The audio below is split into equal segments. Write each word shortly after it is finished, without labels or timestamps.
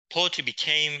Poetry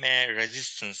became a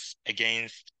resistance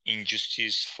against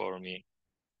injustice for me.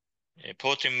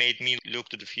 Poetry made me look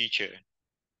to the future.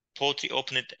 Poetry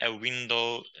opened a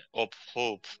window of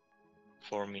hope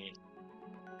for me.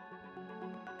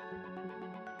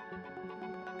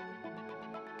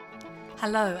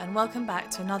 Hello and welcome back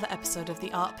to another episode of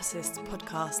the Art Persists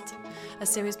podcast, a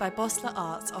series by Bosler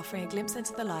Arts offering a glimpse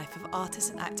into the life of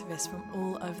artists and activists from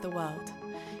all over the world,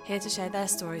 here to share their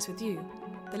stories with you,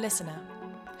 the listener.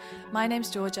 My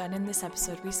name's Georgia, and in this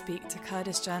episode we speak to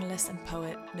Kurdish journalist and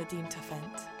poet Nedim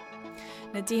Türfent.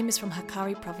 Nedim is from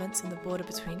Hakkari province on the border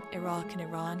between Iraq and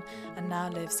Iran and now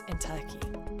lives in Turkey.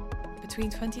 Between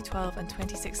 2012 and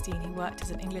 2016 he worked as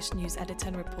an English news editor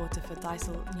and reporter for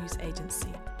Diesel News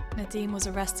Agency. Nedim was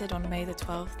arrested on May the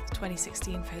 12th,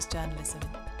 2016 for his journalism.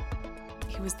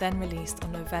 He was then released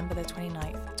on November the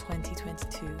 29th,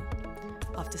 2022,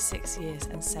 after 6 years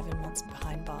and 7 months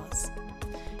behind bars.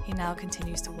 He now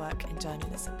continues to work in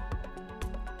journalism.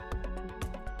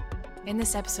 In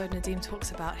this episode, Nedim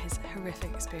talks about his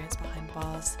horrific experience behind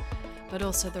bars, but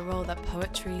also the role that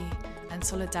poetry and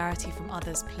solidarity from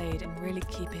others played in really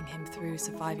keeping him through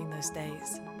surviving those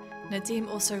days. Nedim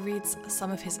also reads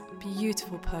some of his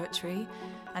beautiful poetry,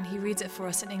 and he reads it for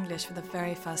us in English for the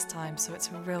very first time, so it's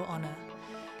a real honour.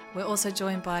 We're also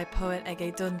joined by poet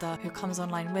Ege Dunda, who comes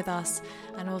online with us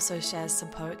and also shares some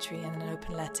poetry in an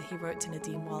open letter he wrote to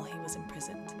Nedim while he was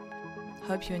imprisoned.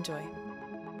 Hope you enjoy.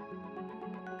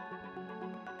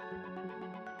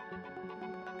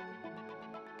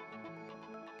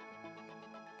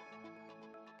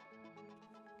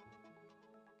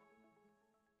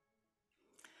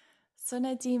 So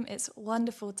Nedim, it's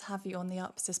wonderful to have you on the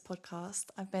Art Persists podcast.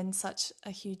 I've been such a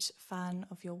huge fan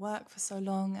of your work for so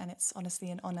long, and it's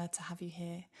honestly an honour to have you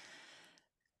here.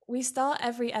 We start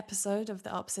every episode of the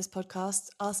Art Persists podcast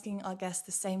asking our guests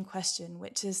the same question,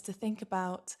 which is to think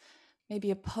about maybe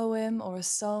a poem or a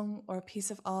song or a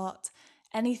piece of art,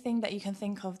 anything that you can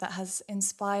think of that has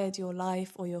inspired your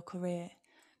life or your career.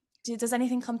 Does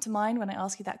anything come to mind when I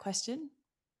ask you that question?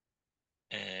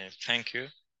 Thank you.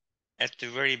 At the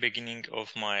very beginning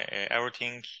of my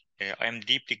everything, I am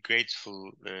deeply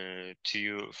grateful to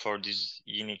you for this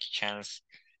unique chance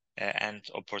and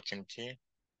opportunity.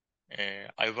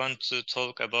 I want to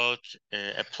talk about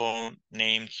a poem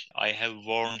named I Have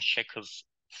Worn Shackles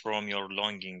from Your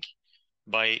Longing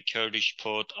by Kurdish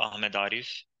poet Ahmed Arif.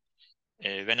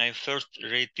 When I first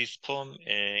read this poem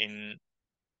in,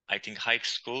 I think, high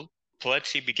school,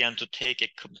 poetry began to take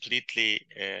a completely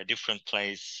different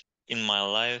place in my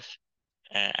life.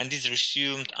 And this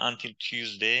resumed until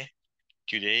today.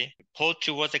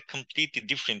 Poetry was a completely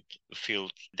different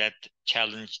field that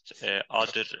challenged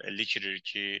other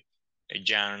literary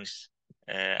genres,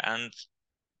 and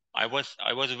I was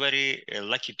very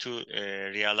lucky to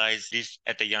realize this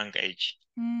at a young age.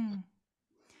 And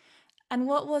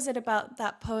what was it about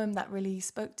that poem that really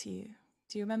spoke to you?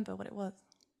 Do you remember what it was?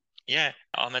 Yeah,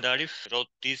 Ahmed Arif wrote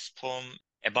this poem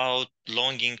about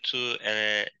longing to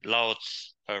a loud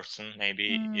person,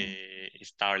 maybe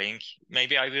his darling.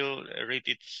 Maybe I will read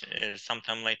it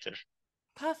sometime later.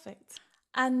 Perfect.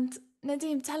 And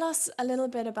Nedim, tell us a little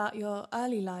bit about your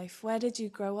early life. Where did you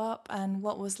grow up and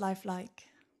what was life like?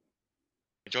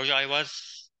 Georgia, I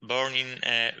was born in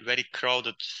a very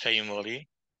crowded family.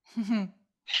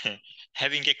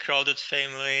 Having a crowded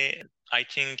family, I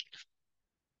think,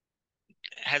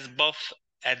 has both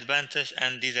advantage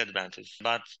and disadvantage.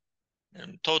 But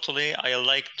totally, I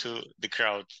like the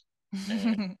crowd.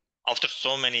 After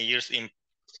so many years in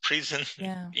prison,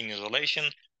 in isolation,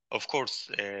 of course,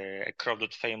 a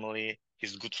crowded family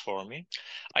is good for me.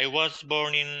 I was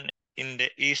born in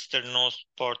the easternmost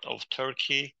part of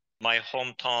Turkey. My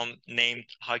hometown, named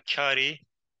Hakkari,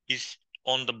 is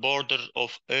on the border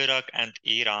of Iraq and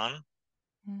Iran.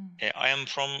 I am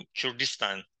from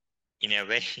Kurdistan, in a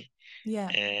way.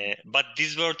 But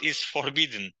this word is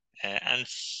forbidden and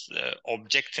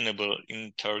objectionable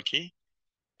in Turkey.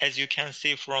 As you can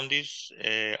see from this,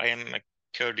 I am a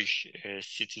Kurdish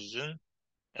citizen.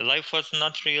 Life was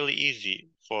not really easy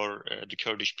for the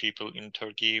Kurdish people in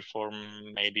Turkey for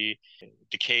maybe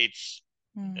decades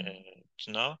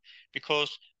to know,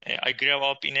 because I grew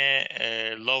up in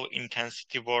a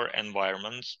low-intensity war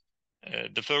environment.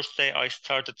 The first day I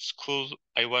started school,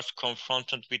 I was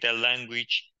confronted with a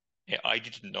language I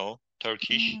didn't know,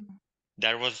 Turkish.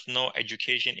 There was no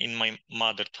education in my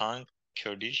mother tongue,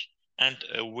 Kurdish, and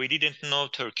we didn't know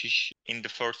Turkish in the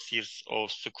first years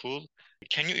of school.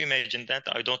 Can you imagine that?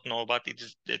 I don't know, but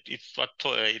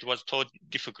it was so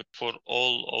difficult for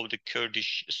all of the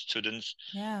Kurdish students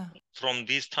from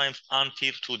these times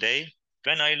until today.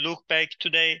 When I look back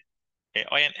today,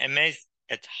 I am amazed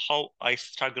at how I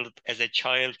struggled as a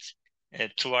child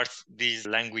towards this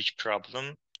language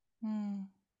problem.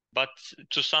 But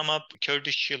to sum up,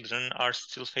 Kurdish children are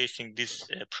still facing this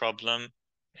problem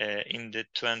in the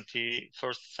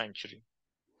 21st century.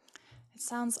 It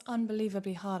sounds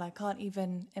unbelievably hard. I can't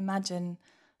even imagine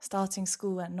starting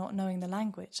school and not knowing the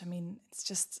language. I mean,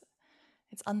 it's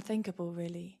unthinkable,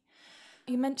 really.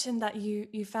 You mentioned that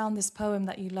you found this poem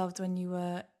that you loved when you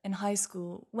were in high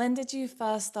school. When did you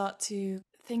first start to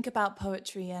think about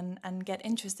poetry and get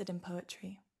interested in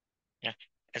poetry? Yeah,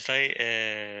 as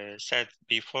I said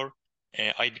before,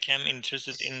 I became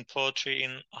interested in poetry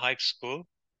in high school.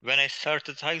 When I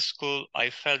started high school, I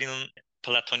fell in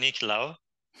platonic love.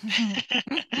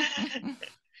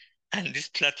 And this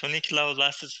platonic love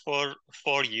lasted for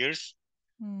 4 years.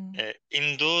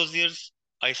 In those years,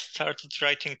 I started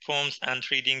writing poems and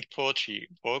reading poetry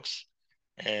books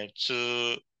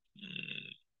to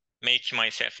make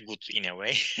myself good in a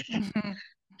way.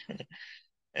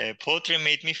 Poetry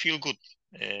made me feel good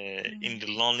in the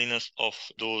loneliness of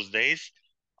those days.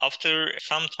 After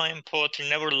some time, poetry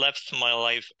never left my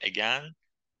life again.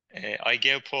 I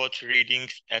gave poetry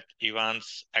readings at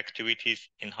events, activities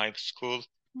in high school.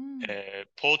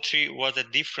 Poetry was a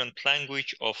different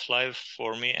language of life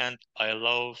for me, and I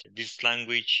love this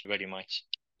language very much.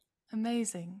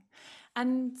 Amazing.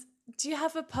 And do you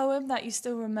have a poem that you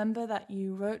still remember that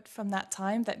you wrote from that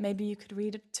time that maybe you could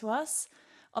read it to us?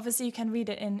 Obviously, you can read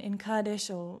it in Kurdish,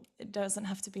 or it doesn't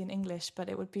have to be in English, but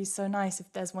it would be so nice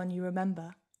if there's one you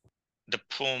remember. The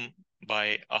poem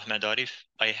by Ahmed Arif,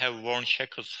 I have worn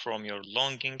shackles from your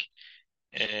longing.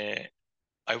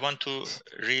 I want to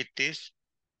read this.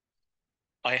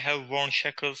 I have worn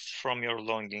shackles from your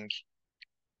longing.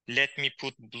 Let me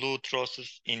put blue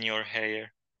trosses in your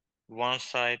hair, one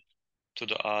side to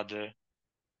the other,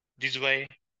 this way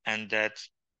and that.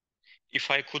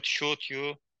 If I could shoot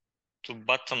you to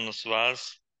bottomless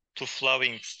wells, to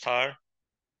flowing star,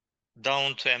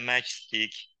 down to a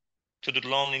matchstick, to the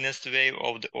loneliness wave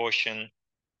of the ocean,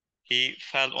 he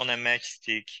fell on a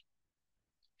matchstick.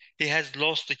 He has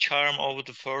lost the charm of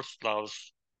the first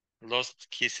loves, lost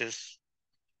kisses.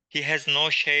 He has no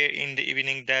share in the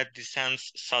evening that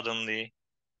descends suddenly,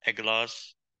 a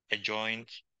glass, a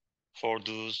joint, for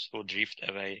those who drift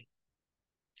away.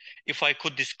 If I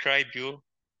could describe you,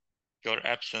 your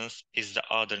absence is the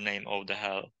other name of the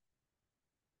hell.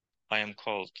 I am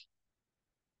cold.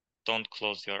 Don't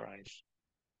close your eyes.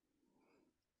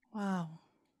 Wow,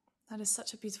 that is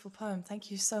such a beautiful poem. Thank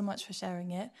you so much for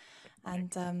sharing it.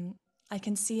 And I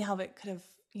can see how it could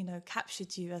have,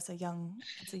 captured you as a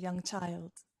young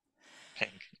child.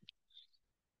 Thank you.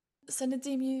 So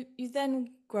Nadim, you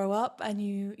then grow up and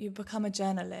you become a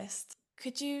journalist.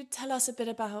 Could you tell us a bit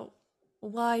about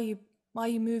why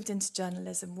you moved into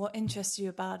journalism? What interests you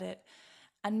about it?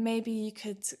 And maybe you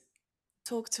could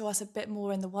talk to us a bit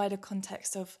more in the wider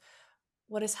context of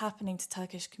what is happening to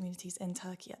Turkish communities in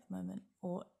Turkey at the moment,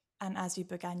 and as you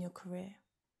began your career.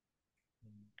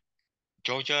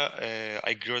 Georgia,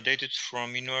 I graduated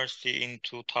from university in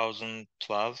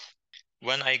 2012.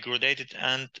 When I graduated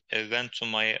and went to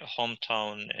my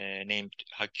hometown named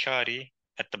Hakkari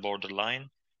at the borderline,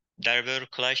 there were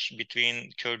clash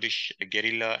between Kurdish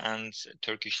guerrilla and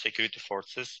Turkish security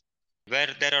forces.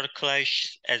 Where there are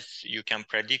clashes, as you can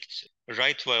predict,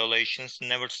 right violations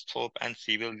never stop and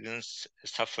civilians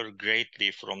suffer greatly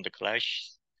from the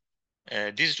clash.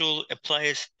 This rule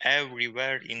applies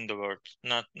everywhere in the world,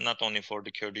 not only for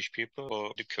the Kurdish people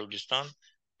or the Kurdistan,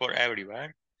 for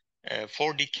everywhere.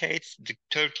 For decades, the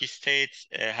Turkish state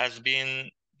has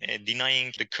been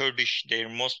denying the Kurdish their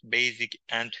most basic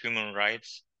and human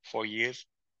rights for years.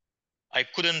 I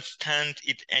couldn't stand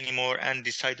it anymore and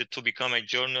decided to become a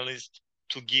journalist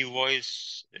to give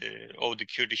voice of the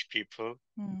Kurdish people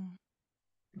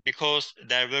because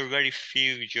there were very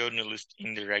few journalists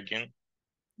in the region.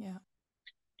 Yeah.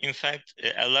 In fact,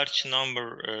 a large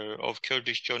number of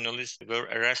Kurdish journalists were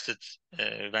arrested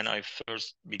when I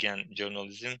first began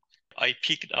journalism. I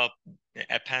picked up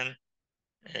a pen,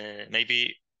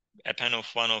 maybe a pen of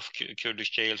one of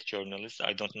Kurdish jail journalists,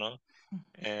 I don't know,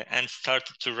 and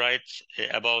started to write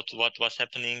about what was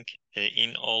happening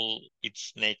in all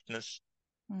its nakedness.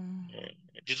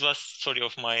 This was story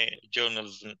of my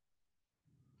journalism,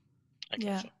 I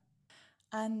can say.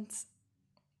 And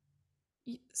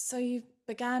so you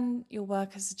began your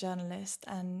work as a journalist,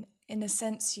 and in a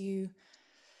sense, you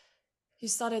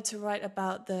started to write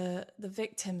about the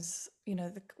victims,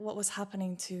 what was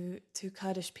happening to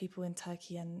Kurdish people in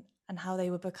Turkey, and how they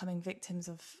were becoming victims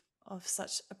of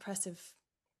such oppressive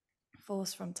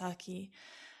force from Turkey.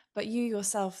 But you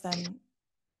yourself then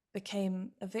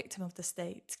became a victim of the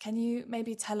state. Can you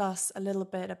maybe tell us a little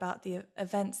bit about the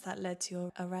events that led to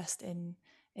your arrest in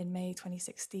May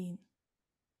 2016?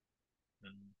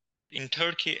 In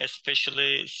Turkey,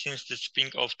 especially since the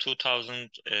spring of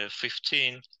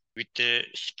 2015, with the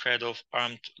spread of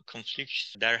armed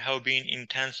conflicts, there have been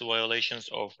intense violations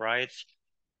of rights.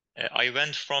 I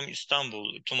went from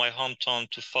Istanbul to my hometown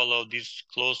to follow this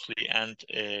closely and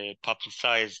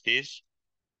publicize this.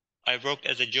 I worked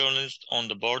as a journalist on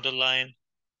the borderline.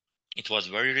 It was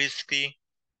very risky,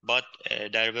 but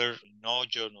there were no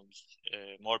journalists.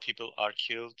 More people are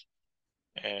killed.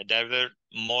 There were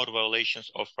more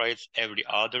violations of rights every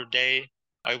other day.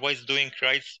 I was doing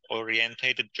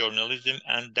rights-oriented journalism,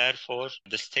 and therefore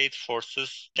the state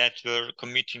forces that were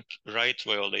committing right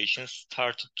violations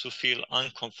started to feel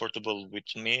uncomfortable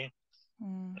with me.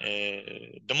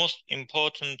 The most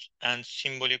important and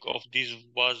symbolic of this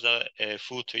was a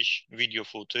video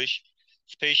footage.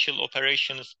 Special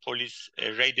operations police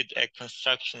raided a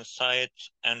construction site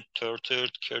and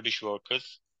tortured Kurdish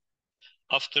workers.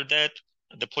 After that,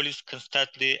 the police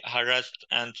constantly harassed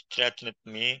and threatened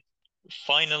me.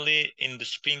 Finally, in the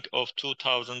spring of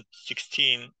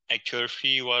 2016, a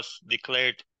curfew was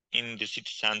declared in the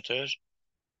city center.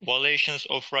 Violations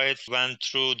of rights went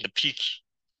through the peak.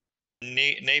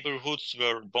 Neighborhoods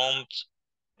were bombed.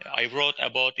 I wrote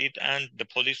about it, and the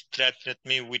police threatened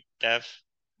me with death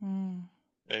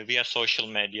via social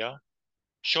media.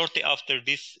 Shortly after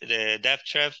this death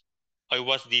threat, I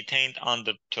was detained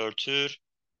under torture.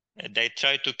 They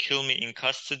tried to kill me in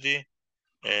custody,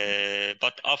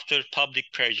 but after public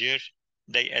pressure,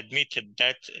 they admitted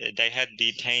that they had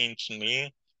detained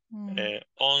me.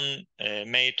 On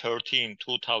May 13,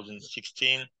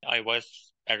 2016, I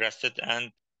was arrested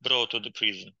and brought to the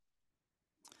prison.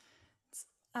 It's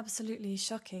absolutely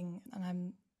shocking,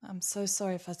 and I'm so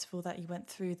sorry, first of all, that you went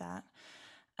through that.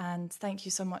 And thank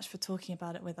you so much for talking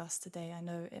about it with us today. I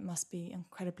know it must be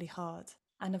incredibly hard.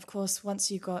 And of course, once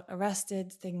you got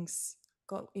arrested, things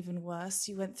got even worse.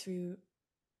 You went through,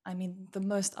 the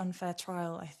most unfair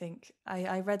trial, I think.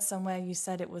 I read somewhere you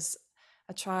said it was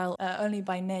a trial only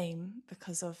by name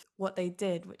because of what they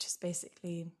did, which is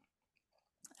basically,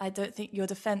 I don't think your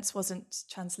defense wasn't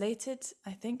translated,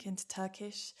 I think, into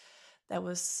Turkish. There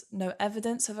was no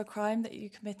evidence of a crime that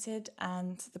you committed,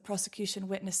 and the prosecution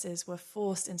witnesses were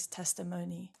forced into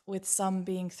testimony, with some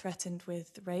being threatened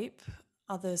with rape,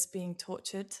 others being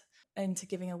tortured into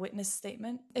giving a witness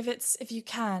statement. If you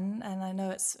can, and I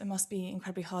know it must be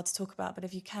incredibly hard to talk about, but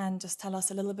if you can, just tell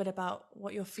us a little bit about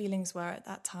what your feelings were at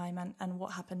that time and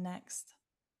what happened next.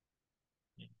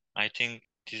 I think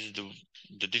this is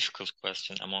the difficult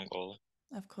question among all.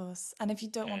 Of course. And if you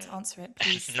don't want to answer it,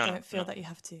 please don't feel that you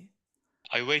have to.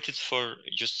 I waited for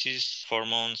justice for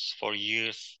months, for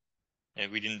years,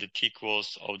 within the thick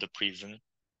walls of the prison.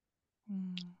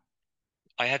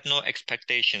 I had no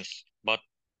expectations, but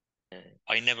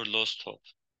I never lost hope.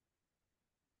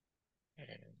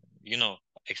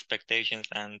 Expectations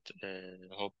and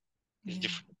hope is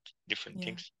different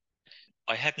things.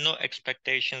 I had no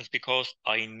expectations because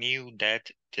I knew that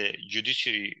the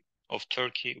judiciary of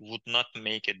Turkey would not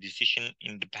make a decision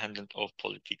independent of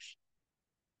politics,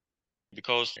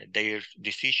 because their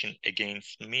decision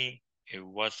against me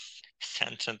was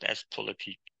sentient as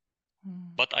politics.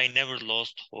 But I never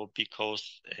lost hope,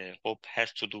 because hope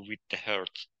has to do with the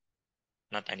heart,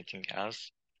 not anything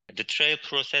else. The trial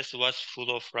process was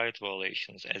full of right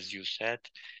violations, as you said.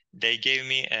 They gave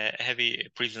me a heavy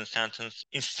prison sentence.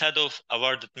 Instead of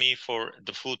awarded me for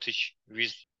the footage,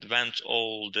 which went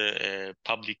all the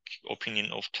public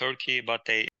opinion of Turkey, but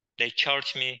they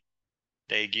charged me.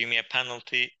 They give me a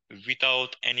penalty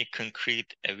without any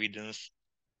concrete evidence.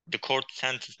 The court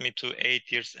sentenced me to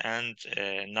 8 years and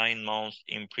 9 months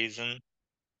in prison.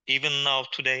 Even now,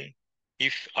 today,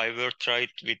 if I were tried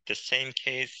with the same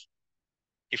case,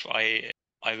 if I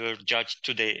were judged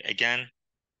today again,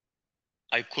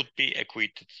 I could be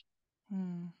acquitted.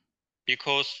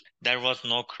 Because there was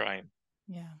no crime.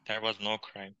 There was no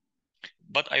crime.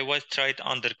 But I was tried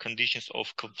under conditions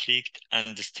of conflict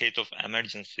and the state of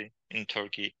emergency in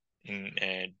Turkey in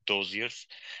those years.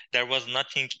 There was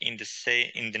nothing in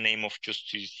the name of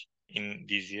justice in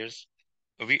these years.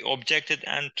 We objected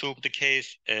and took the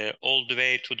case all the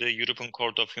way to the European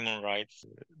Court of Human Rights.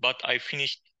 But I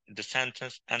finished the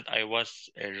sentence and I was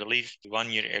released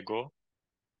 1 year ago.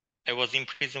 I was in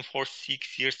prison for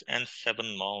 6 years and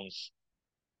 7 months.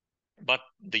 But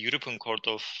the European Court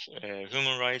of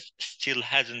Human Rights still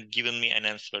hasn't given me an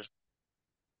answer.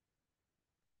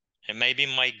 And maybe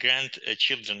my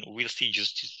grandchildren will see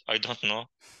justice. I don't know.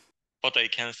 What I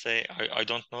can say, I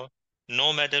don't know.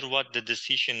 No matter what the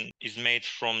decision is made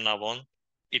from now on,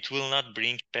 it will not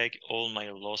bring back all my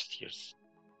lost years.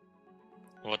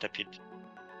 What a pity.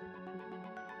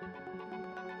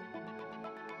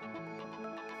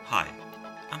 Hi,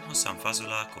 I'm Hossam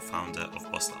Fazula, co-founder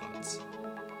of Bosla Arts.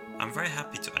 I'm very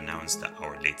happy to announce that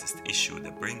our latest issue,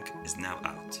 The Brink, is now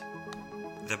out.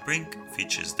 The Brink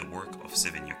features the work of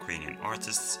 7 Ukrainian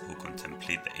artists who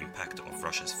contemplate the impact of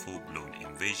Russia's full-blown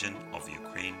invasion of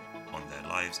Ukraine on their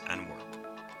lives and work.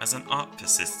 As an Art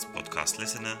Persists podcast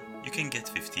listener, you can get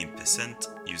 15%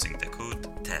 using the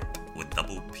code TAP with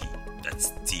double P.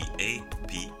 That's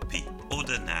TAPP.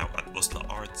 Order now at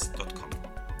boslaarts.com.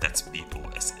 That's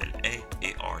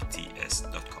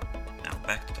BOSLAARTS.com. Now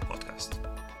back to the podcast.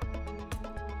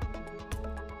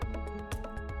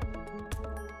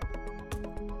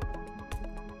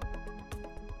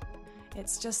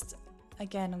 It's just,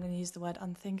 again, I'm going to use the word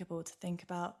unthinkable to think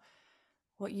about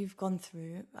what you've gone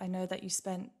through. I know that you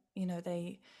spent,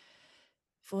 they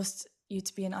forced you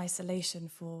to be in isolation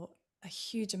for a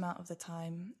huge amount of the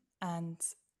time. And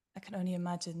I can only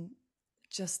imagine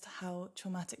just how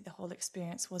traumatic the whole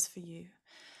experience was for you.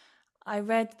 I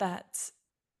read that,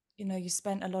 you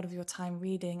spent a lot of your time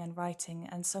reading and writing,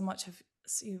 and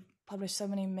you published so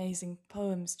many amazing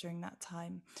poems during that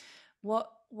time. What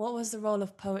was the role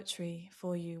of poetry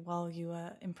for you while you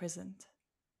were imprisoned?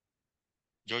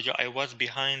 Georgia, I was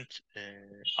behind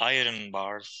iron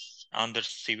bars under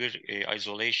severe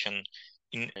isolation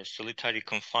in solitary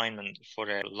confinement for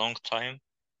a long time,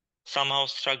 somehow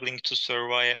struggling to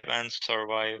survive and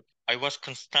survive. I was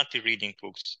constantly reading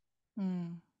books.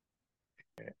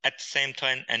 At the same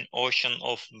time, an ocean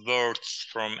of words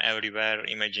from everywhere,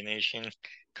 imagination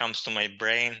comes to my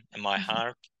brain and my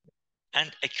heart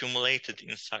and accumulated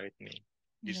inside me.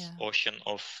 This ocean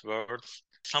of words.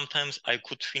 Sometimes I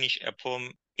could finish a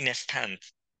poem in a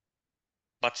stand,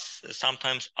 but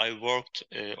sometimes I worked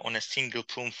on a single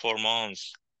poem for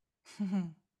months.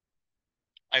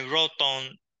 I wrote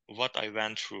down what I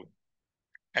went through.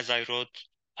 As I wrote,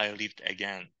 I lived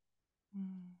again.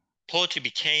 Poetry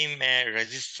became a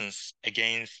resistance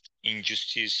against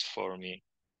injustice for me.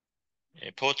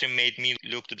 Poetry made me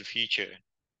look to the future.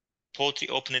 Poetry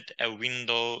opened a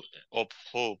window of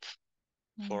hope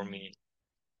for me.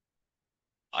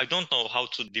 I don't know how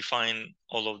to define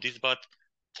all of this, but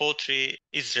poetry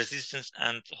is resistance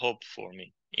and hope for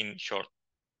me, in short.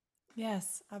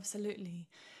 Yes, absolutely.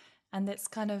 And it's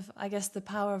kind of, I guess, the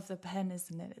power of the pen,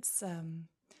 isn't it? It's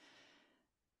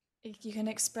you can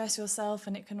express yourself,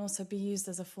 and it can also be used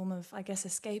as a form of, I guess,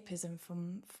 escapism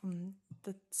from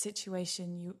the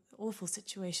awful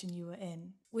situation you were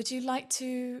in. Would you like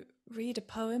to read a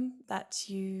poem that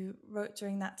you wrote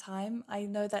during that time? I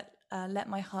know that "Let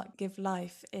My Heart Give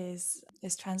Life" is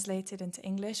translated into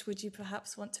English. Would you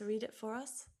perhaps want to read it for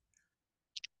us?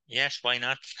 Yes, why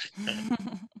not?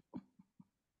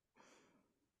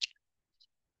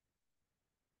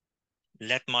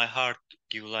 Let my heart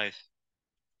give life.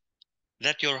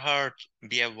 Let your heart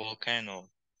be a volcano,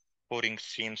 pouring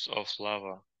streams of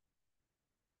lava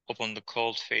upon the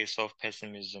cold face of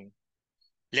pessimism.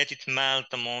 Let it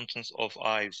melt the mountains of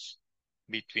ice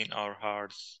between our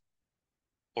hearts,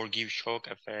 or give shock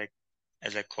effect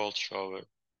as a cold shower.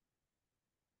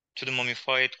 To the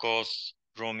mummified ghosts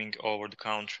roaming over the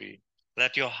country,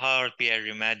 let your heart be a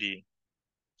remedy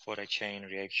for a chain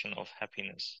reaction of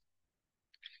happiness.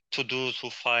 To those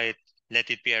who fight, let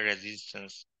it be a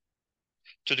resistance.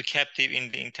 To the captive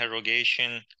in the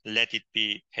interrogation, let it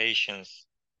be patience.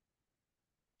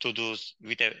 To those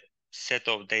with a set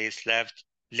of days left,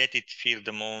 let it fill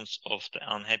the moans of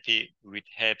the unhappy with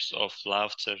heaps of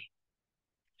laughter.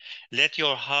 Let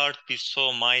your heart be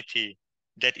so mighty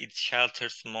that it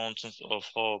shelters mountains of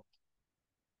hope.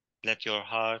 Let your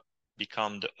heart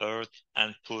become the earth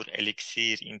and pour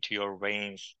elixir into your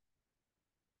veins.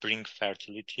 Bring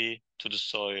fertility to the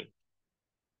soil.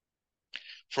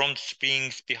 From the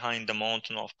springs behind the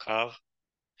mountain of Kav,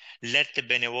 let the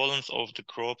benevolence of the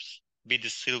crops be the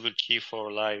silver key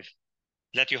for life.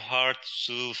 Let your heart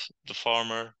soothe the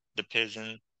farmer, the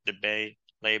peasant, the bay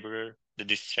laborer, the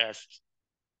distressed.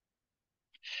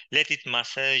 Let it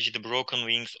massage the broken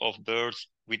wings of birds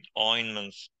with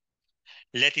ointments.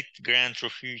 Let it grant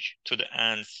refuge to the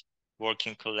ants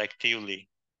working collectively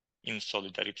in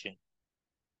solidarity.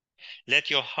 Let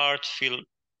your heart fill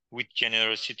with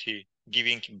generosity,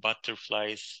 giving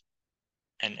butterflies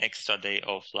an extra day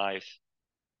of life.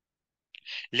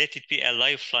 Let it be a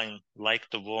lifeline like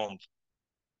the womb.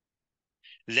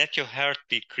 Let your heart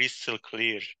be crystal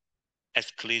clear,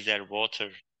 as clear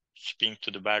water, spring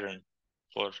to the barren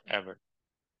forever.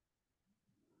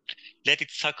 Let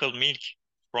it suckle milk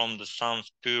from the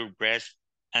sun's pure breast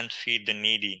and feed the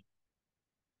needy.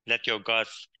 Let your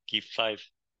gods give life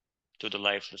to the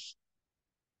lifeless.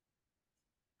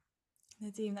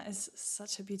 Nedim, that is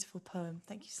such a beautiful poem.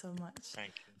 Thank you so much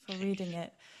Thank you. for reading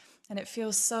it. And it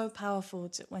feels so powerful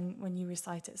when you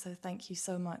recite it. So thank you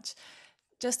so much.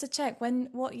 Just to check,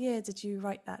 what year did you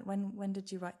write that? When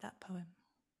did you write that poem?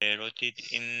 I wrote it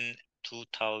in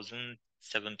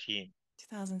 2017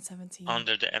 2017.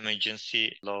 under the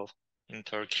emergency law in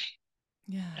Turkey.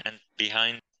 Yeah. And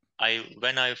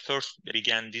when I first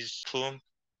began this poem,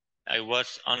 I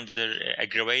was under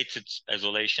aggravated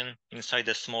isolation inside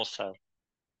a small cell.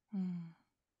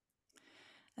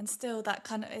 And still, that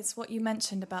kind of, it's what you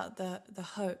mentioned about the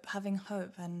hope, having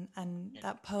hope, and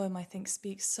that poem, I think,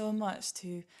 speaks so much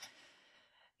to,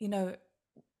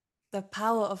 the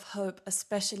power of hope,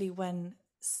 especially when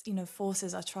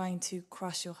forces are trying to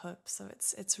crush your hope. So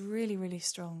it's really, really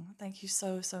strong. Thank you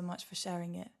so much for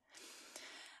sharing it.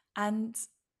 And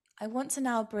I want to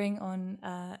now bring on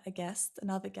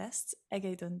another guest,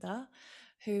 Ege Dunda,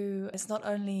 who is not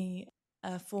only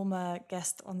a former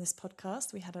guest on this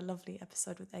podcast. We had a lovely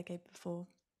episode with Ege before,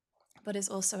 but is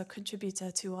also a contributor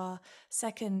to our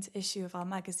second issue of our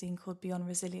magazine called Beyond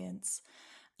Resilience.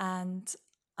 And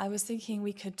I was thinking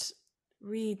we could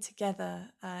read together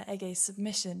Ege's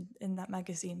submission in that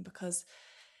magazine, because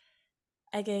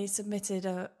Ege submitted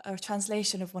a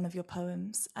translation of one of your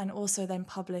poems and also then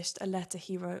published a letter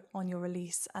he wrote on your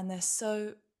release. And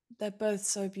they're both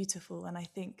so beautiful, and I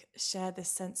think share this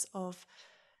sense of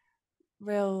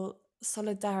real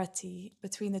solidarity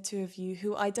between the two of you,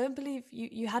 who I don't believe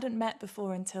you hadn't met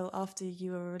before until after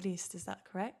you were released. Is that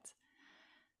correct?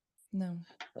 No.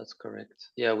 That's correct.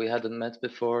 Yeah, we hadn't met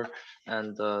before,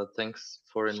 and thanks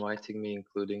for inviting me,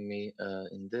 including me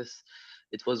in this.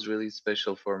 It was really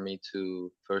special for me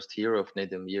to first hear of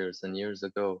Nedim years and years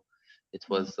ago. It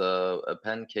was a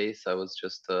PEN case. I was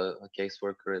just a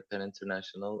caseworker at PEN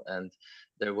International, and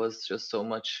there was just so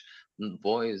much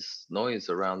noise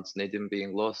around Nedim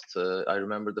being lost. I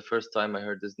remember the first time I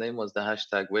heard his name was the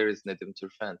hashtag "Where is Nedim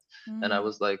Türfent?" And I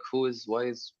was like, why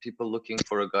is people looking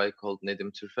for a guy called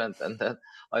Nedim Türfent? And then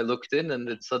I looked in, and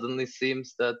it suddenly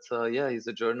seems that, yeah, he's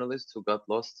a journalist who got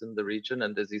lost in the region.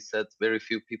 And as he said, very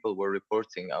few people were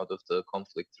reporting out of the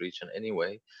conflict region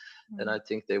anyway. And I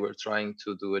think they were trying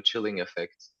to do a chilling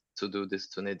effect to do this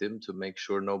to Nedim to make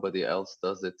sure nobody else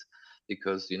does it,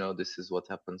 because this is what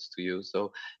happens to you.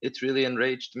 So it really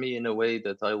enraged me in a way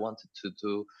that I wanted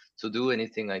to do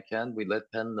anything I can. We let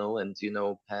Penn know, and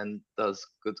Penn does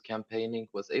good campaigning,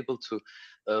 was able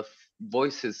to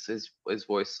voice his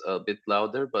voice a bit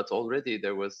louder, but already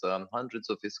there was hundreds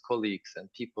of his colleagues and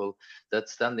people that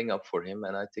standing up for him.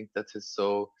 And I think that is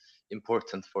so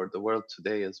important for the world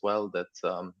today as well,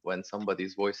 that when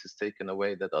somebody's voice is taken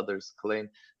away, that others claim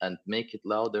and make it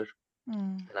louder.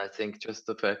 And I think just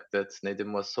the fact that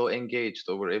Nedim was so engaged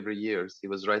over every years, he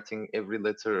was writing every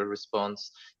letter a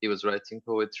response, he was writing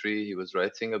poetry, he was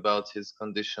writing about his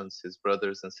conditions, his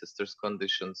brothers and sisters'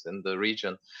 conditions in the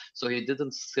region. So he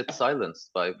didn't sit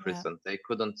silenced by prison. They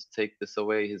couldn't take this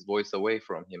away, his voice away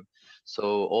from him. So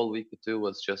all we could do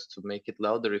was just to make it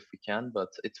louder if we can. But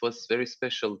it was very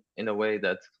special in a way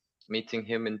that meeting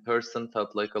him in person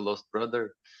felt like a lost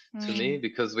brother to me,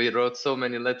 because we wrote so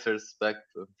many letters back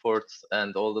and forth,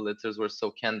 and all the letters were so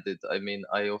candid. I mean,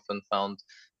 I often found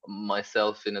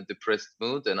myself in a depressed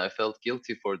mood, and I felt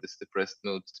guilty for this depressed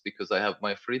mood because I have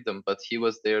my freedom. But he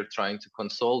was there trying to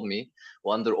console me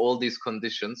under all these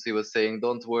conditions. He was saying,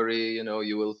 "Don't worry,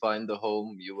 you will find a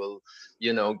home. You will,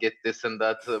 get this and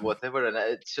that, whatever." And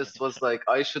it just was like,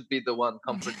 I should be the one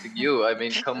comforting you. I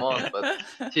mean, come on. But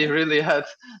he really had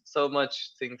so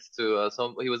much things to.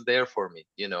 So he was there for me,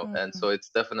 and so it's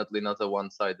definitely not a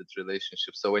one-sided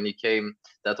relationship. So when he came,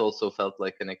 that also felt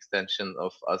like an extension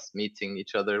of us meeting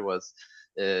each other. Was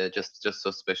just so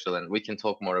special, and we can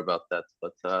talk more about that.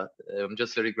 But I'm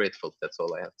just very grateful. That's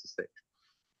all I have to say.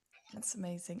 That's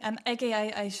amazing. And Ege,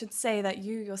 I should say that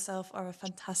you yourself are a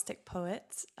fantastic poet.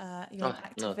 You're an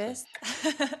activist,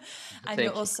 and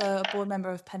you're also a board member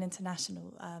of PEN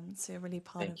International. So you're really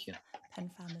part of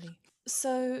PEN family.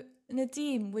 So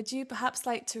Nedim, would you perhaps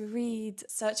like to read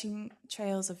Searching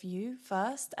Trails of You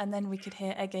first, and then we could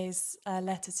hear Ege's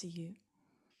letter to you?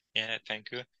 Yeah,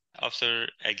 thank you. After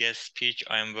Ege's speech,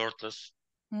 I am worthless.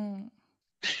 I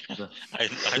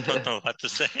don't know what to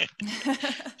say.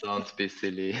 Don't be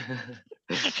silly.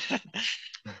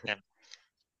 Yeah.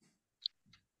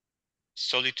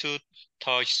 Solitude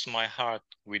touches my heart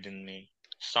within me,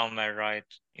 somewhere right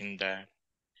in there.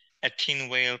 A thin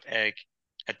veiled egg,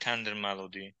 a tender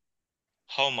melody.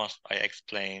 How must I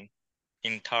explain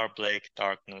in tar black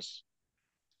darkness?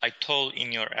 I told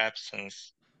in your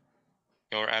absence,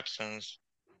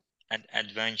 an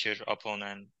adventure upon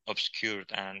an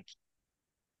obscured end.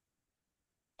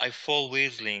 I fall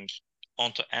whistling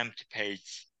onto empty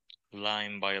pages,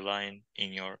 line by line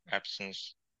in your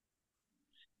absence.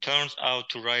 Turns out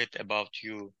to write about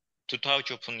you, to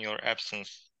touch upon your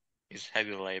absence, is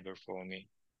heavy labor for me.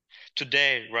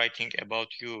 Today, writing about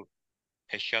you,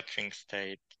 a shuddering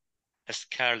state, a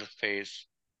scarlet face,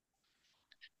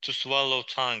 to swallow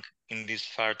tongue in this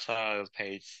fertile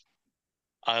page.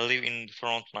 I live in the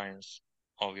front lines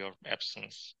of your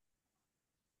absence.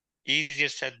 Easier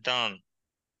said done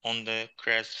on the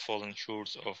crestfallen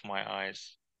shores of my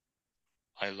eyes.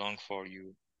 I long for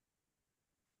you.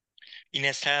 In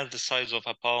a cell the size of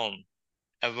a palm,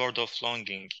 a word of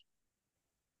longing.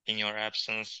 In your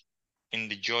absence, in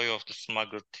the joy of the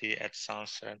smuggled tea at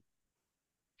sunset,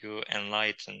 you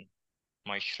enlighten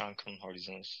my shrunken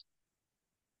horizons.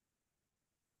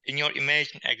 In your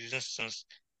imagined existence,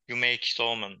 you make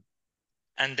showmen,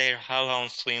 and their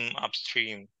hellhounds swim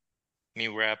upstream, me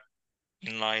wrapped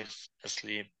in lies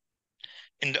asleep.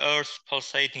 In the earth's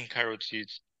pulsating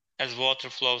carotids, as water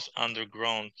flows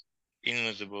underground,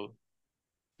 invisible,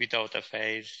 without a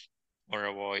face or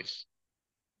a voice.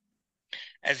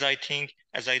 As I think,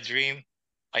 as I dream,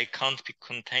 I can't be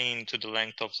contained to the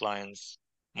length of lines.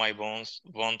 My bones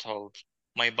won't hold,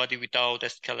 my body without a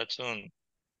skeleton,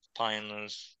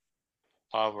 spineless,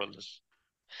 powerless.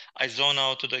 I zone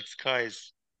out to the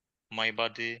skies, my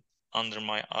body under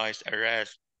my eyes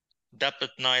arrest.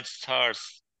 Dappled night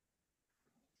stars,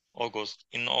 August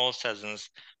in all seasons,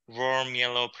 warm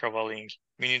yellow prevailing,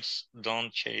 minutes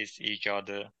don't chase each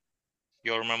other.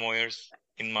 Your memoirs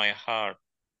in my heart,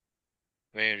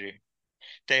 weary.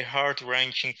 Their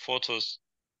heart-wrenching photos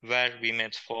where we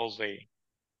met fall away.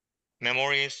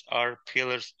 Memories are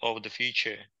pillars of the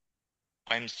future.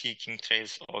 I'm seeking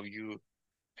trace of you,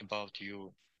 about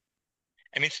you.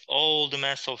 Amidst all the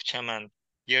mass of chaman,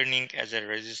 yearning as a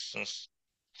resistance,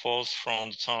 falls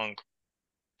from the tongue,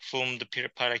 from the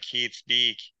parakeet's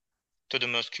beak to the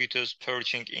mosquitoes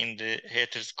perching in the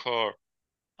hater's core.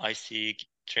 I seek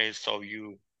trace of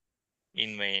you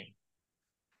in vain.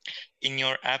 In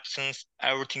your absence,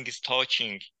 everything is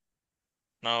touching.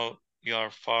 Now you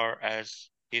are far as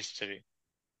history.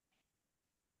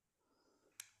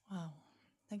 Wow.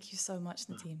 Thank you so much,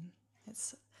 Nadim.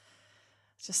 It's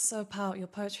just so powerful. Your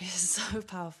poetry is so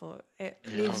powerful. It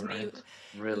Yeah, all right.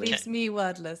 Really? leaves me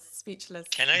wordless, speechless.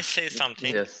 Can I say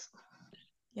something? Yes.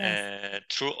 Yes.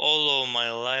 Through all of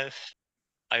my life,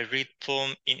 I read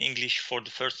poem in English for the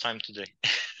first time today.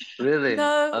 Really?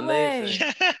 No Amazing.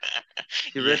 way.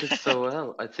 You Yeah. read it so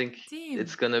well. I think Nadim,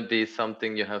 it's gonna be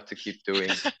something you have to keep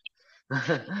doing.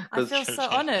 I 'Cause feel so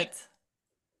honored.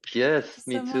 Thank you yes,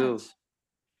 me so too. much.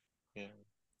 Yeah.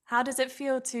 How does it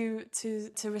feel to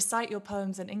recite your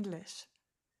poems in English?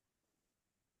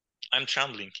 I'm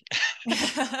trembling.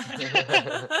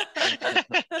 Yeah,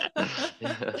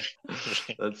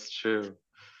 that's true.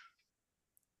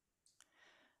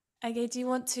 Okay, do you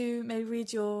want to maybe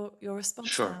read your response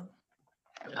Sure.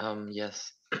 now?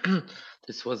 Yes.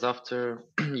 This was after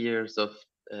years of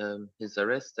his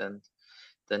arrest, and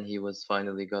then he was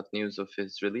finally got news of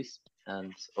his release.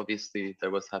 And obviously,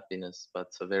 there was happiness, but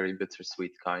a very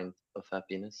bittersweet kind of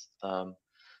happiness.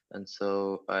 And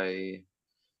so I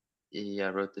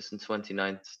wrote this on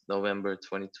 29th November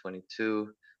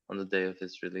 2022 on the day of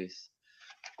his release.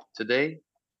 Today,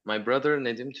 my brother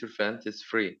Nedim Türfent is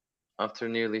free after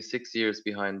nearly 6 years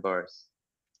behind bars.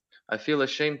 I feel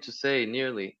ashamed to say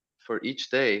nearly, for each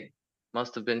day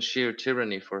must have been sheer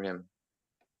tyranny for him,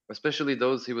 especially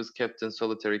those he was kept in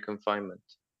solitary confinement.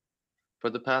 For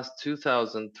the past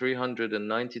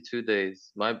 2,392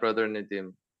 days, my brother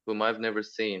Nedim, whom I've never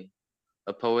seen,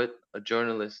 a poet, a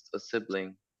journalist, a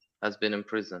sibling, has been in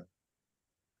prison.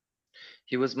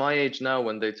 He was my age now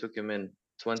when they took him in,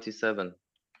 27.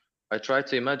 I tried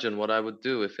to imagine what I would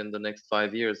do if in the next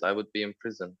 5 years I would be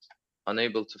imprisoned,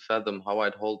 unable to fathom how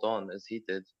I'd hold on as he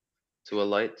did, to a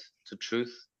light, to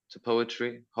truth, to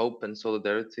poetry, hope, and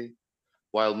solidarity,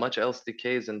 while much else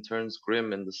decays and turns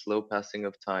grim in the slow passing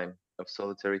of time, of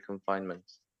solitary confinement.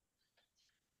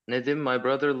 Nedim, my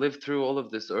brother, lived through all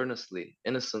of this earnestly,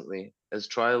 innocently, as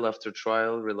trial after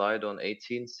trial relied on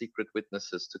 18 secret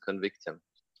witnesses to convict him,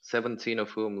 17 of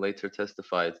whom later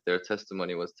testified their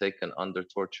testimony was taken under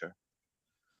torture.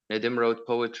 Nedim wrote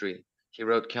poetry. He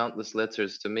wrote countless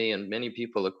letters to me and many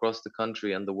people across the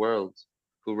country and the world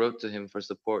who wrote to him for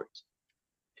support.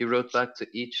 He wrote back to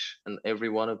each and every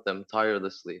one of them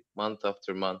tirelessly, month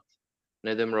after month.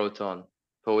 Nedim wrote on.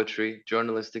 poetry,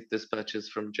 journalistic dispatches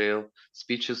from jail,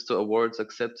 speeches to awards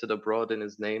accepted abroad in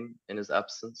his name, in his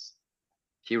absence.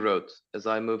 He wrote, as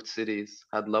I moved cities,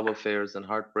 had love affairs and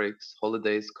heartbreaks,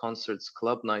 holidays, concerts,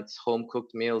 club nights, home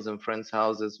cooked meals in friends'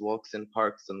 houses, walks in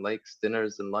parks and lakes,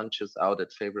 dinners and lunches out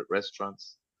at favorite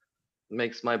restaurants. It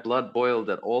makes my blood boil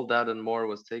that all that and more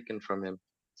was taken from him,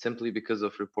 simply because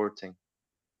of reporting.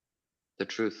 The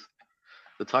truth.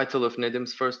 The title of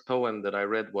Nedim's first poem that I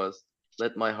read was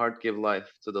Let My Heart Give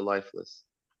Life to the Lifeless.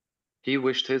 He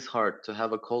wished his heart to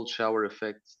have a cold shower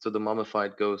effect to the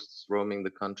mummified ghosts roaming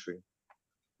the country.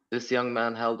 This young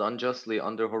man held unjustly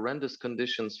under horrendous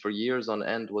conditions for years on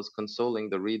end was consoling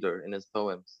the reader in his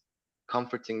poems,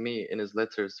 comforting me in his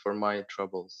letters for my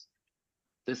troubles.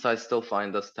 This I still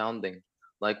find astounding,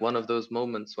 like one of those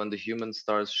moments when the human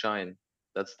stars shine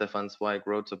that Stefan Zweig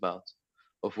wrote about,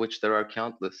 of which there are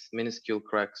countless minuscule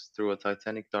cracks through a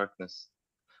titanic darkness.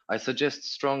 I suggest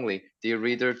strongly, dear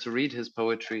reader, to read his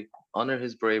poetry, honor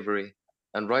his bravery,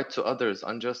 and write to others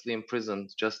unjustly imprisoned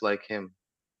just like him.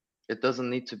 It doesn't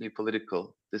need to be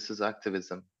political. This is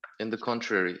activism. In the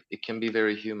contrary, it can be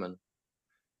very human.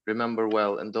 Remember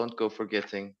well and don't go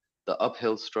forgetting the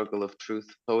uphill struggle of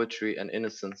truth, poetry, and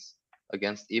innocence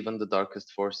against even the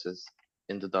darkest forces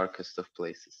in the darkest of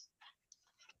places.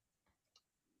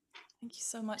 Thank you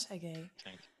so much, Ege.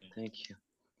 Thank you. Thank you.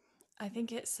 I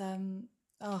think it's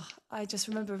I just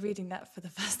remember reading that for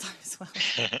the first time as well,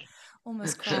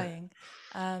 almost crying.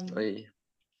 Oy.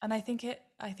 And I think it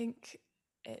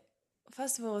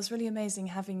first of all, it's really amazing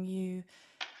having you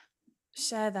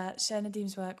share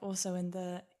Nadim's work also in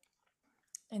the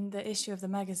issue of the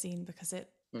magazine, because it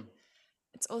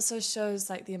also shows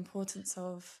like the importance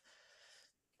of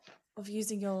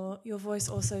using your voice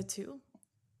also to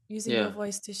using your Yeah.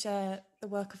 voice to share the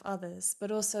work of others, but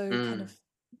also kind of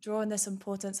drawing this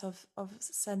importance of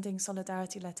sending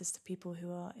solidarity letters to people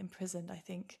who are imprisoned. I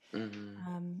think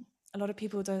a lot of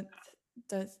people don't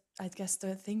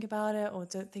think about it, or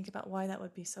don't think about why that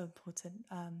would be so important.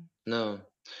 No.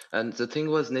 And the thing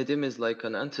was, Nedim is like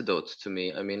an antidote to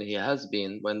me. I mean, he has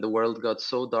been when the world got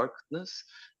so darkness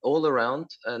all around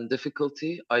and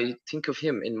difficulty. I think of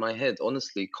him in my head,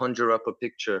 honestly, conjure up a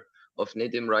picture of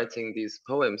Nedim writing these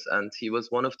poems. And he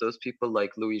was one of those people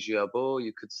like Louis Giabot,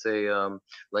 you could say,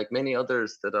 like many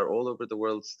others that are all over the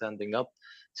world standing up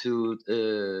to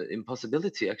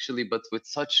impossibility, actually, but with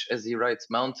such, as he writes,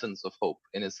 mountains of hope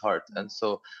in his heart. And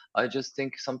so I just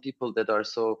think some people that are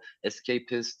so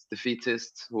escapist,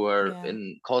 defeatist, who are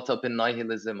Yeah. caught up in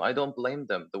nihilism. I don't blame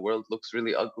them. The world looks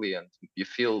really ugly, and you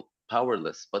feel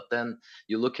powerless. But then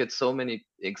you look at so many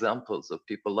examples of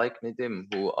people like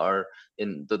Nedim who are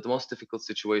in the most difficult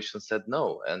situations, said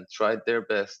no and tried their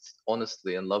best,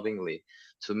 honestly and lovingly,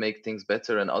 to make things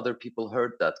better. And other people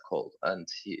heard that call, and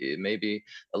maybe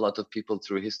a lot of people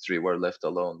through history were left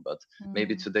alone. But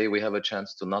maybe today we have a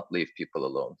chance to not leave people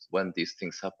alone when these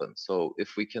things happen. So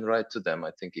if we can write to them,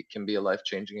 I think it can be a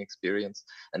life-changing experience.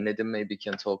 And Nedim maybe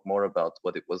can talk more about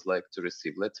what it was like to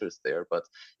receive letters there, but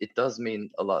it does mean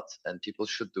a lot, and people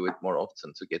should do it more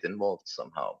often to get involved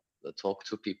somehow. Talk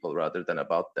to people rather than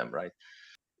about them, right?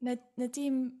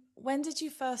 Nadim, when did you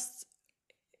first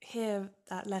hear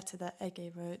that letter that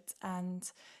Ege wrote? And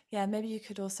yeah, maybe you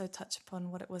could also touch upon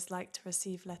what it was like to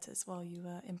receive letters while you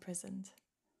were imprisoned.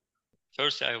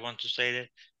 First, I want to say that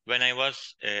when I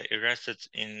was arrested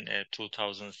in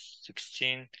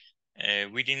 2016,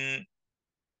 within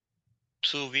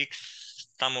 2 weeks,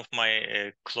 some of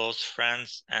my close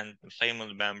friends and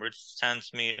family members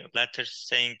sent me letters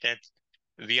saying that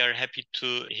we are happy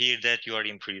to hear that you are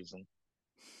in prison.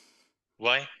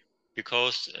 Why?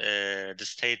 Because the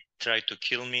state tried to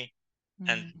kill me,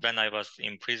 and when I was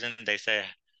in prison, they say,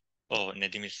 "Oh,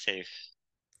 Nedim is safe."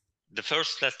 The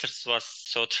first letters was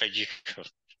so tragic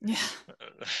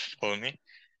for me.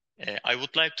 I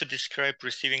would like to describe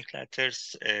receiving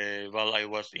letters while I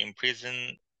was in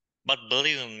prison, but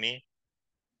believe me,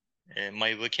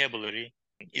 my vocabulary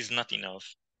is not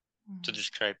enough to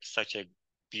describe such a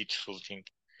beautiful thing.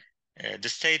 The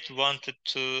state wanted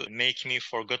to make me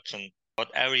forgotten, but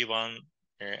everyone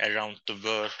around the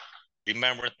world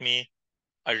remembered me.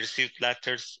 I received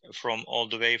letters from all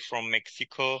the way from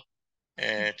Mexico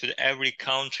to every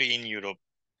country in Europe.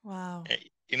 Wow.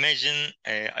 Imagine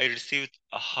I received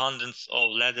hundreds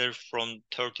of letters from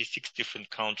 36 different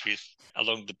countries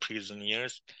along the prison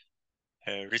years.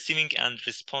 Receiving and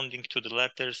responding to the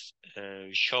letters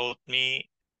showed me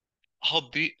how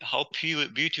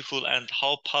beautiful and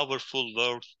how powerful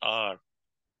words are.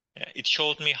 It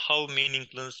showed me how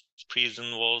meaningless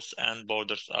prison walls and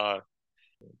borders are.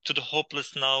 To the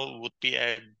hopeless now would be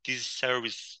a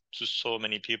disservice to so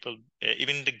many people.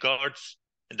 Even the guards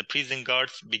the prison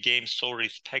guards became so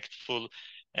respectful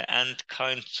and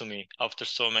kind to me after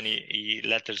so many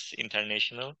letters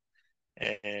international.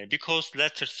 Because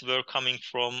letters were coming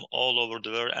from all over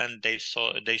the world, and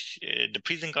the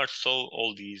prison guards saw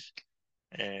all these.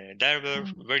 There were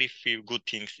very few good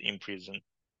things in prison.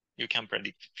 You can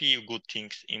predict few good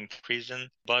things in prison,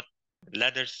 but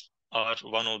letters are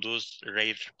one of those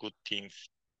rare good things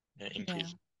in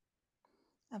prison.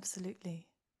 Absolutely.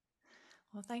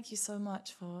 Well, thank you so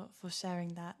much for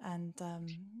sharing that. And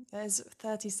there's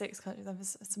 36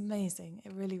 countries. It's amazing.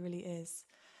 It really, really is.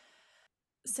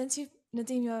 Since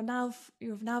Nedim,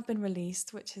 you've now been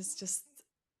released, which is just,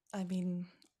 I mean,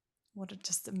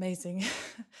 just amazing.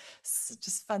 It's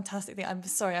just fantastic thing. I'm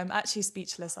sorry, I'm actually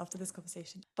speechless after this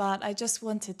conversation. But I just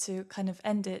wanted to kind of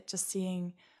end it just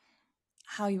seeing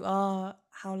how you are,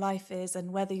 how life is,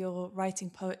 and whether you're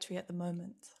writing poetry at the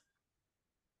moment.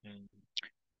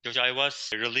 Because I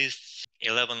was released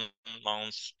 11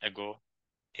 months ago.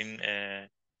 In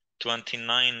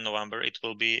 29 November, it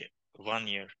will be 1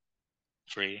 year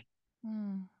free.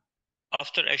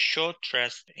 After a short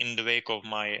rest in the wake of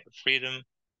my freedom,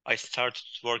 I started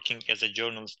working as a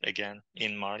journalist again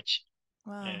in March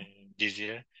this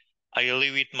year. I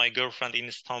live with my girlfriend in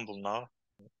Istanbul now,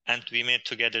 and we met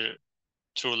together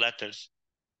through letters.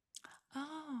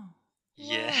 Oh,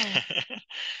 yeah.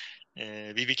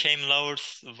 wow. We became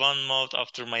lovers 1 month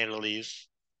after my release.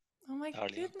 Oh my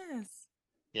goodness.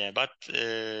 Yeah, but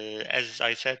as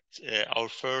I said, our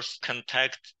first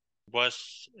contact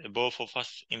was both of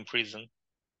us in prison.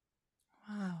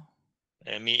 Wow.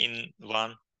 Me in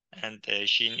Van and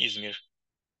she in Izmir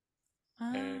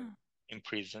in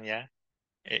prison, yeah.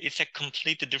 It's a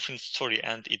completely different story,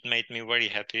 and it made me very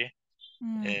happy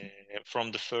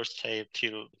from the first day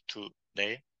till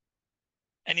today.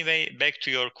 Anyway, back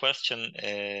to your question.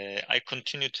 I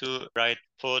continue to write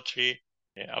poetry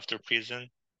after prison.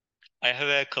 I have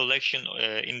a collection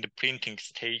in the printing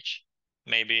stage.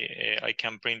 Maybe I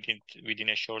can print it within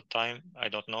a short time. I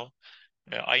don't know.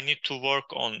 I need to work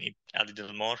on it a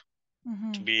little more,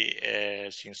 to be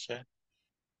sincere.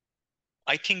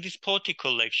 I think this poetry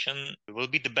collection will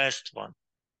be the best one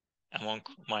among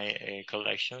my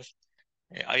collections.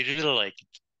 I really like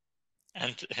it,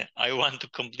 and I want to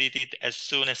complete it as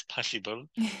soon as possible.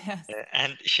 Yes.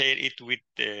 And share it with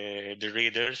the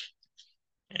readers.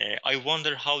 I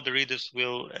wonder how the readers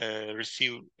will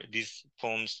receive these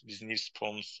poems, these new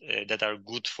poems that are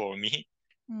good for me.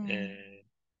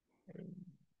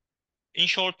 In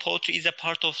short, poetry is a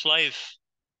part of life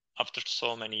after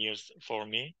so many years for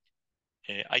me.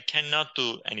 I cannot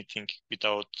do anything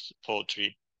without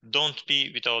poetry. Don't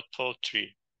be without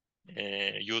poetry,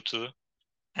 you too.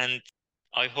 And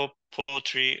I hope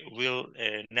poetry will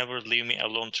never leave me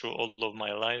alone through all of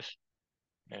my life.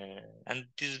 And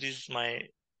this is my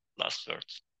last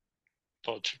words,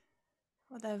 poetry.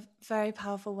 Well, they're very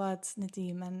powerful words,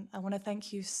 Nedim, and I want to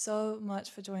thank you so much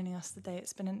for joining us today.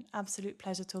 It's been an absolute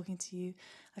pleasure talking to you.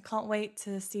 I can't wait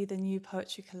to see the new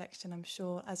poetry collection. I'm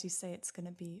sure, as you say, it's going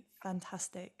to be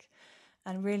fantastic.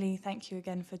 And really, thank you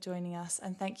again for joining us.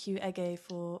 And thank you, Ege,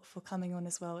 for coming on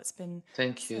as well. It's been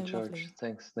Thank you, so George. lovely.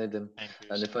 Thanks, Nedim. Thank you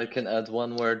And so if I much. can add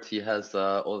one word, he has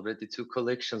already 2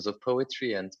 collections of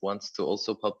poetry and wants to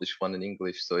also publish one in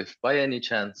English. So if by any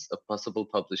chance a possible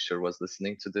publisher was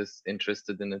listening to this,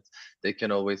 interested in it, they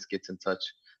can always get in touch.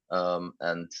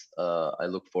 And I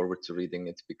look forward to reading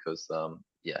it because,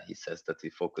 he says that he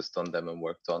focused on them and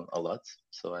worked on a lot.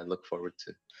 So I look forward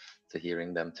to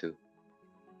hearing them too.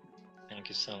 Thank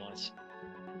you so much.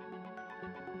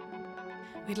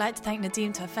 We'd like to thank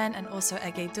Nedim Türfent and also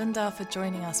Ege Dündar for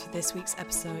joining us for this week's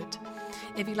episode.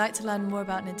 If you'd like to learn more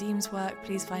about Nedim's work,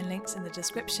 please find links in the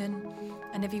description.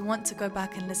 And if you want to go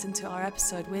back and listen to our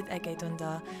episode with Ege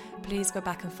Dündar, please go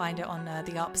back and find it on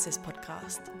the Art Persist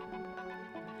podcast.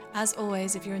 As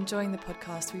always, if you're enjoying the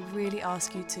podcast, we really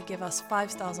ask you to give us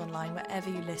 5 stars online wherever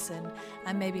you listen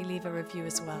and maybe leave a review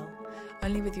as well.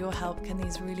 Only with your help can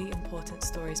these really important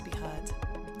stories be heard.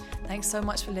 Thanks so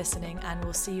much for listening, and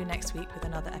we'll see you next week with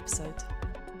another episode.